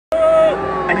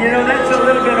And you know, that's a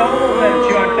little bit old, that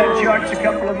chart. That chart's a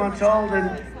couple of months old,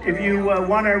 and if you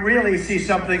want to really see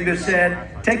something that's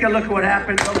said, take a look at what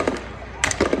happened.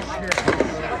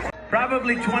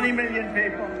 Probably 20 million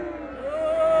people.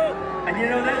 And you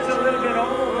know, that's a little bit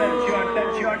old, that chart.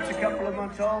 That chart's a couple of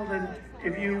months old, and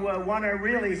if you want to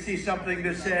really see something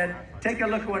that's said, take a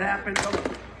look at what happened. What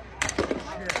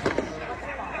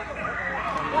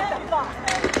the fuck?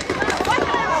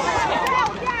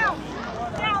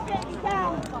 Down, baby,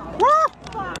 down.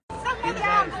 Someone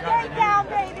down, stay down,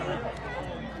 baby.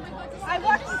 I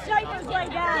watched the snipers lay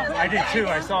down. I did too.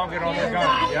 I saw him get on the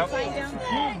gun. Yep.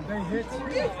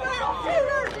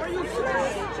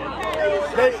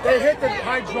 They hit the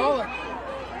hydraulic.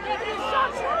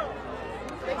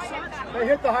 They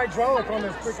hit the hydraulic on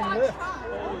this freaking lift.